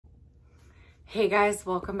Hey guys,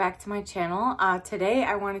 welcome back to my channel. Today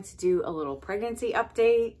I wanted to do a little pregnancy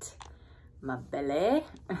update. My belly.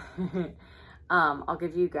 I'll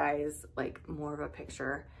give you guys like more of a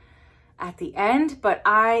picture at the end, but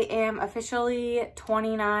I am officially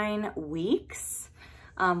 29 weeks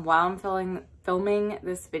while I'm filming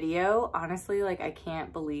this video. Honestly, like I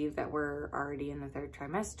can't believe that we're already in the third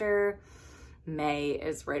trimester. May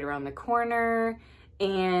is right around the corner,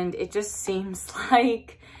 and it just seems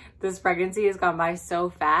like this pregnancy has gone by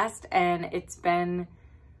so fast, and it's been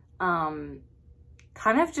kind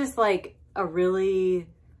of just like a really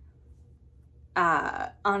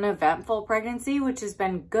uneventful pregnancy, which has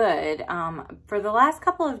been good. For the last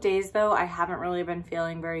couple of days though, I haven't really been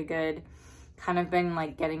feeling very good. Kind of been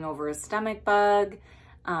like getting over a stomach bug.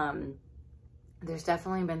 There's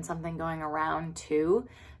definitely been something going around too.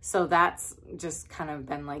 So that's just kind of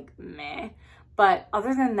been like meh. But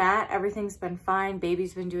other than that, everything's been fine.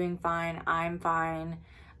 Baby's been doing fine. I'm fine.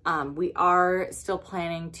 We are still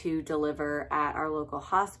planning to deliver at our local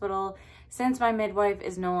hospital since my midwife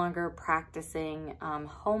is no longer practicing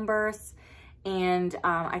home births, and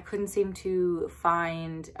I couldn't seem to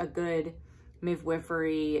find a good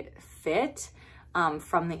midwifery fit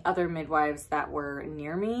from the other midwives that were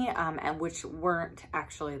near me, and which weren't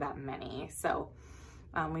actually that many. So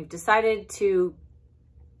we've decided to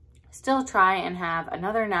still try and have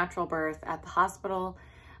another natural birth at the hospital.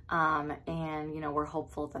 And, you know, we're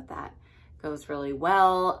hopeful that that goes really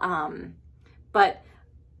well. But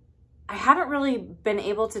I haven't really been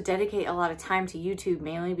able to dedicate a lot of time to YouTube,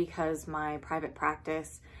 mainly because my private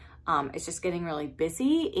practice is just getting really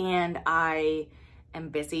busy, and I am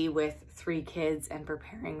busy with 3 kids and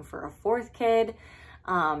preparing for a 4th kid.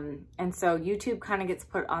 And so YouTube kind of gets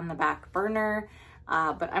put on the back burner,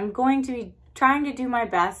 but I'm going to be trying to do my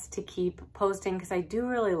best to keep posting because I do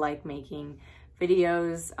really like making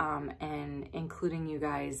videos and including you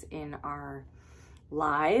guys in our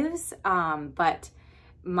lives. But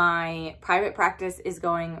my private practice is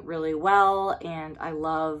going really well, and I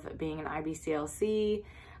love being an IBCLC.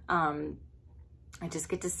 I just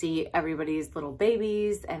get to see everybody's little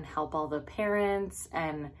babies and help all the parents,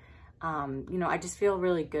 and you know, I just feel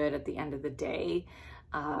really good at the end of the day.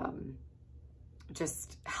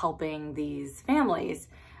 Just helping these families.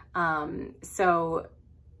 So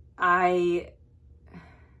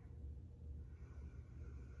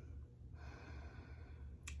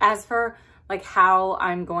as for like how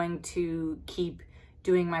I'm going to keep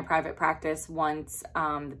doing my private practice once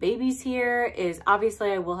the baby's here is,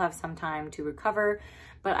 obviously I will have some time to recover,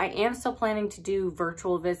 but I am still planning to do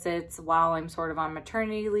virtual visits while I'm sort of on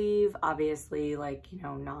maternity leave. Obviously, like, you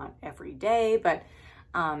know, not every day, but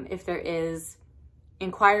if there is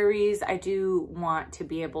inquiries, I do want to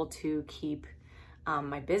be able to keep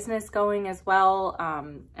my business going as well.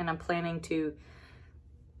 And I'm planning to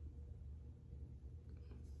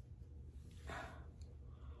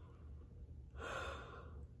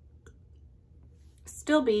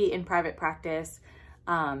still be in private practice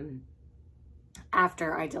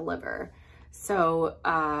after I deliver. So,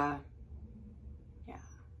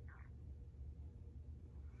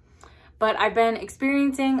 but I've been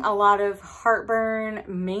experiencing a lot of heartburn,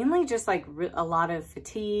 mainly just like a lot of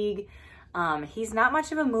fatigue. He's not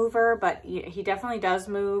much of a mover, but he definitely does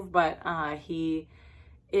move, but he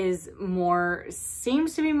is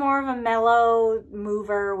seems to be more of a mellow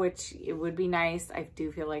mover, which it would be nice. I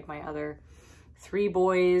do feel like my other 3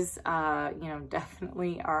 boys, you know,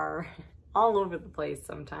 definitely are all over the place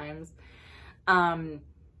sometimes.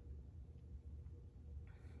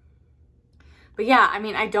 But yeah, I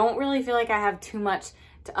mean, I don't really feel like I have too much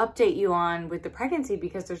to update you on with the pregnancy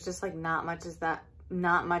because there's just like not much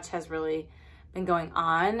has really been going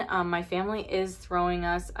on. My family is throwing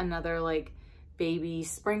us another like baby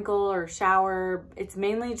sprinkle or shower. It's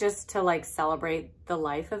mainly just to like celebrate the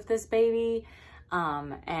life of this baby,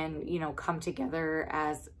 and, you know, come together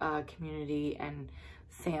as a community and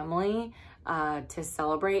family to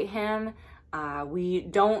celebrate him. We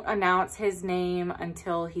don't announce his name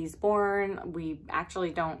until he's born. We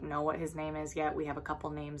actually don't know what his name is yet. We have a couple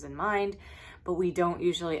names in mind, but we don't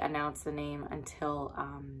usually announce the name until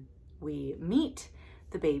we meet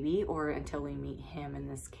the baby, or until we meet him in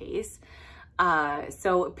this case.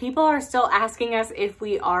 So people are still asking us if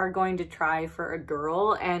we are going to try for a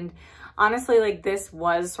girl, and honestly, like, this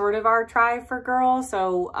was sort of our try for girl.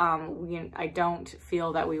 So I don't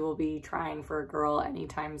feel that we will be trying for a girl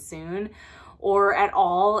anytime soon or at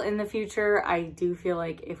all in the future. I do feel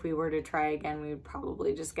like if we were to try again, we would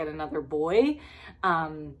probably just get another boy.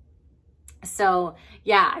 So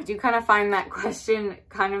yeah, I do kind of find that question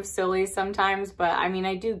kind of silly sometimes, but I mean,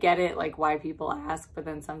 I do get it, like why people ask, but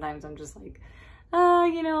then sometimes I'm just like,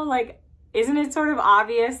 you know, like, isn't it sort of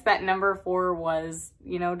obvious that number 4 was,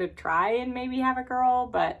 you know, to try and maybe have a girl?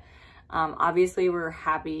 But obviously we're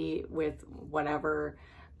happy with whatever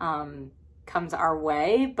comes our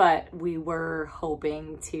way, but we were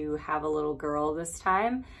hoping to have a little girl this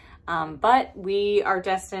time. But we are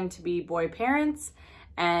destined to be boy parents.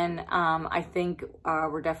 And I think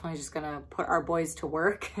we're definitely just gonna put our boys to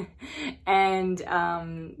work and,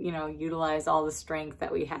 you know, utilize all the strength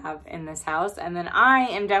that we have in this house. And then I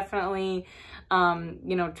am definitely,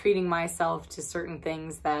 you know, treating myself to certain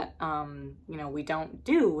things that, you know, we don't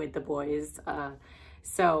do with the boys.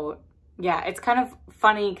 So yeah, it's kind of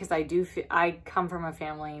funny because I come from a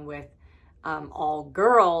family with all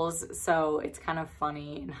girls. So it's kind of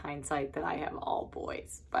funny in hindsight that I have all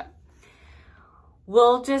boys, but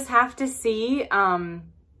we'll just have to see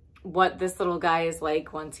what this little guy is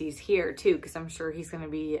like once he's here too, because I'm sure he's going to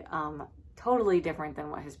be totally different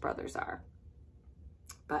than what his brothers are.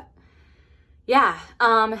 But yeah,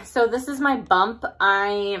 so this is my bump.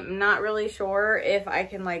 I'm not really sure if I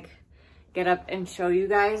can like get up and show you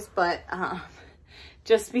guys, but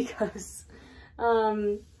just because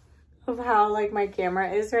of how like my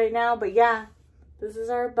camera is right now. But yeah, this is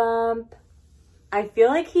our bump. I feel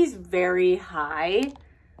like he's very high.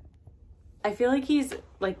 I feel like he's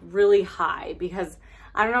like really high because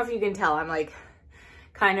I don't know if you can tell, I'm like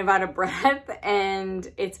kind of out of breath,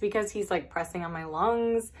 and it's because he's like pressing on my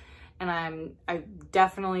lungs, and I've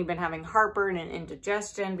definitely been having heartburn and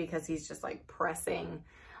indigestion because he's just like pressing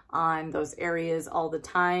on those areas all the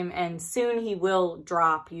time. And soon he will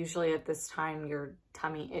drop. Usually at this time your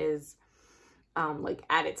tummy is like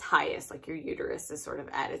at its highest, like your uterus is sort of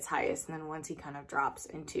at its highest. And then once he kind of drops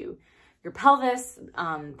into your pelvis,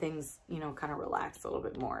 things, you know, kind of relax a little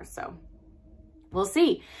bit more. So we'll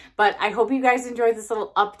see. But I hope you guys enjoyed this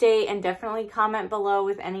little update, and definitely comment below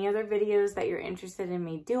with any other videos that you're interested in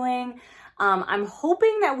me doing. I'm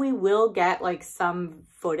hoping that we will get like some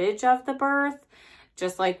footage of the birth,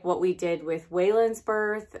 just like what we did with Waylon's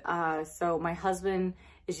birth. So my husband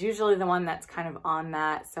is usually the one that's kind of on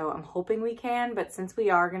that. So I'm hoping we can, but since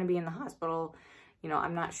we are going to be in the hospital, you know,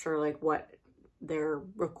 I'm not sure like what their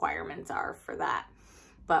requirements are for that.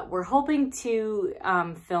 But we're hoping to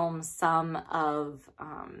film some of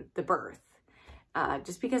the birth,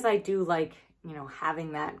 just because I do like, you know,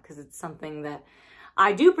 having that, because it's something that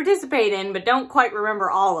I do participate in, but don't quite remember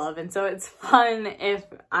all of. And so it's fun if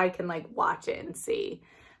I can like watch it and see.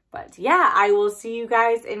 But yeah, I will see you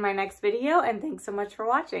guys in my next video, and thanks so much for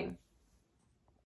watching.